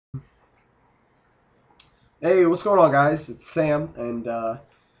Hey, what's going on, guys? It's Sam, and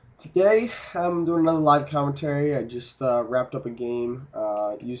today I'm doing another live commentary. I just wrapped up a game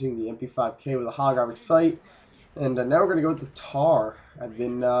using the MP5K with a holographic sight, and now we're going to go with the TAR. I've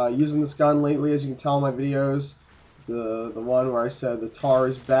been using this gun lately, as you can tell in my videos. The one where I said the TAR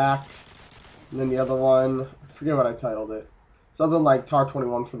is back, and then the other one, I forget what I titled it. Something like TAR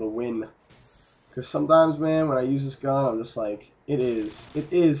 21 for the win. Because sometimes, man, when I use this gun, I'm just like, it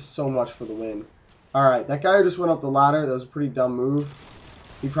is so much for the win. Alright, that guy who just went up the ladder, that was a pretty dumb move.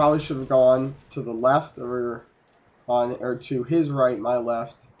 He probably should have gone to the left or to his right, my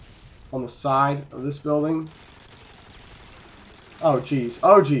left, on the side of this building. Oh jeez.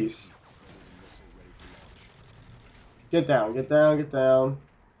 Oh jeez. Get down, get down, get down.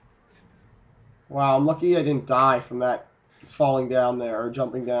 Wow, I'm lucky I didn't die from that falling down there or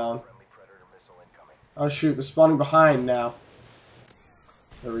jumping down. Oh shoot, they're spawning behind now.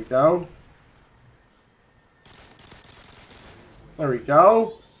 There we go. There we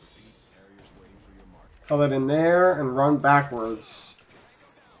go. Call that in there and run backwards.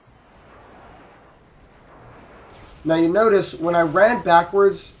 Now you notice when I ran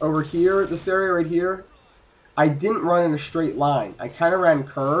backwards over here, this area right here, I didn't run in a straight line. I kind of ran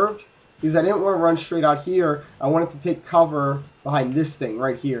curved because I didn't want to run straight out here. I wanted to take cover behind this thing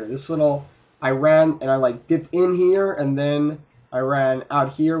right here. This little, I ran and I like dipped in here and then I ran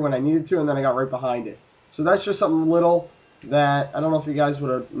out here when I needed to and then I got right behind it. So that's just something little that I don't know if you guys would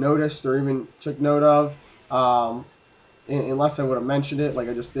have noticed or even took note of, unless I would have mentioned it like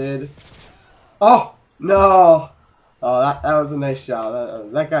I just did. Oh, no! Oh, that was a nice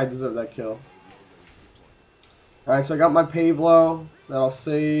job. That guy deserved that kill. Alright, so I got my Pavlo that I'll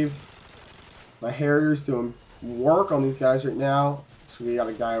save. My Harrier's doing work on these guys right now. So we got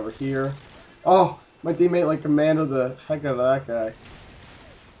a guy over here. Oh, my teammate like commanded the heck out of that guy.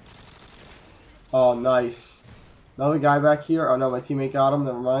 Oh, nice. Another guy back here. Oh no, my teammate got him.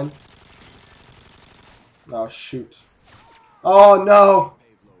 Never mind. Oh shoot. Oh no.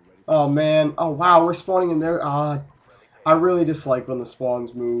 Oh man. Oh wow, we're spawning in there. I really dislike when the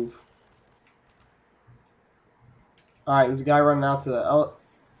spawns move. Alright, there's a guy running out to the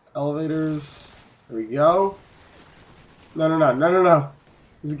elevators. There we go. No.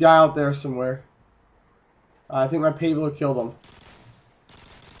 There's a guy out there somewhere. I think my Pavlo killed him.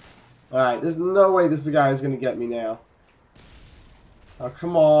 Alright, there's no way this guy is going to get me now. Oh,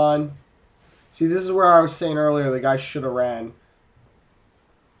 come on. See, this is where I was saying earlier the guy should have ran.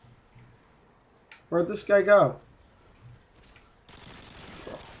 Where'd this guy go?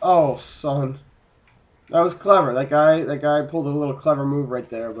 Oh, son. That was clever. That guy pulled a little clever move right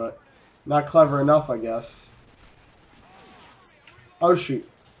there, but not clever enough, I guess. Oh, shoot.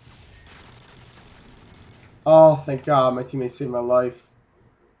 Oh, thank God. My teammate saved my life.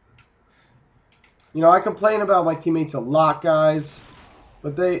 You know, I complain about my teammates a lot, guys,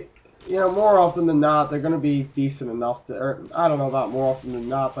 but they, you know, more often than not, they're going to be decent enough to, or I don't know about more often than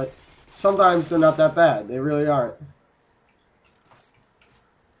not, but sometimes they're not that bad. They really aren't.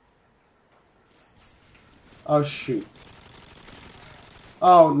 Oh, shoot.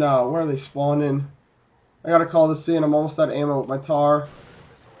 Oh, no. Where are they spawning? I got to call this in. I'm almost out of ammo with my TAR.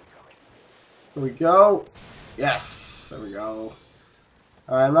 Here we go. Yes. There we go.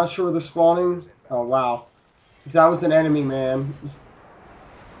 Alright, I'm not sure where they're spawning. Oh, wow. If that was an enemy, man.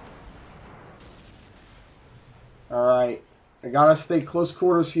 Alright. I gotta stay close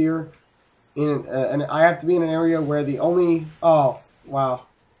quarters here. And I have to be in an area where the only... Oh, wow.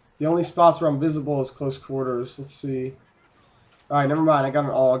 The only spots where I'm visible is close quarters. Let's see. Alright, never mind. I got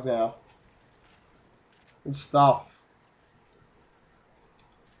an AUG now. Good stuff.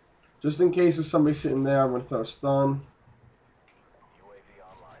 Just in case there's somebody sitting there, I'm going to throw a stun.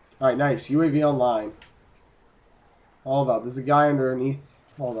 Alright, nice. UAV online. Hold up. There's a guy underneath.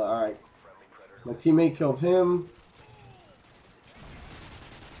 Hold up. Alright. My teammate killed him.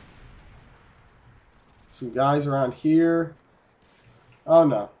 Some guys around here. Oh,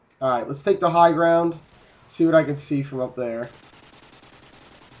 no. Alright, let's take the high ground. See what I can see from up there.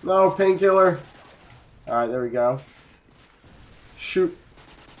 No, painkiller. Alright, there we go. Shoot.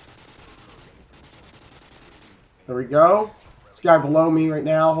 There we go. This guy below me right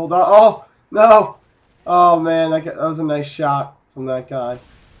now. Hold on. Oh, no. Oh, man. That was a nice shot from that guy.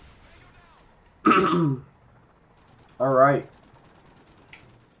 All right.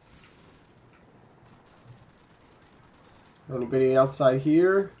 Anybody outside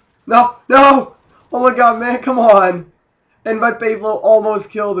here? No. No. Oh, my God, man. Come on. And my Pavlo almost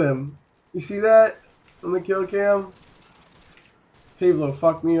killed him. You see that on the kill cam? Pavlo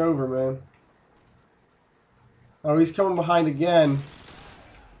fucked me over, man. Oh, he's coming behind again.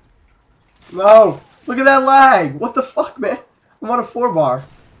 No! Look at that lag. What the fuck, man? I'm on a 4-bar.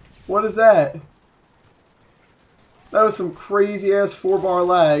 What is that? That was some crazy ass 4-bar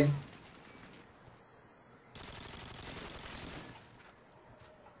lag.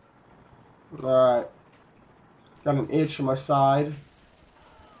 Alright. Got an itch on my side.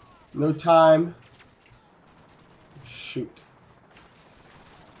 No time. Shoot.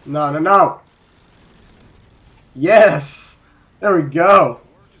 No, no, no! Yes! There we go.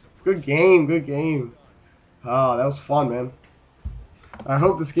 Good game, good game. Oh, that was fun, man. I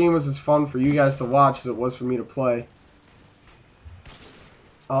hope this game was as fun for you guys to watch as it was for me to play.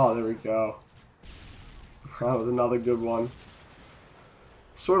 Oh, there we go. That was another good one.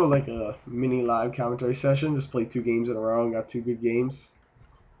 Sort of like a mini live commentary session. Just played 2 games in a row and got 2 good games.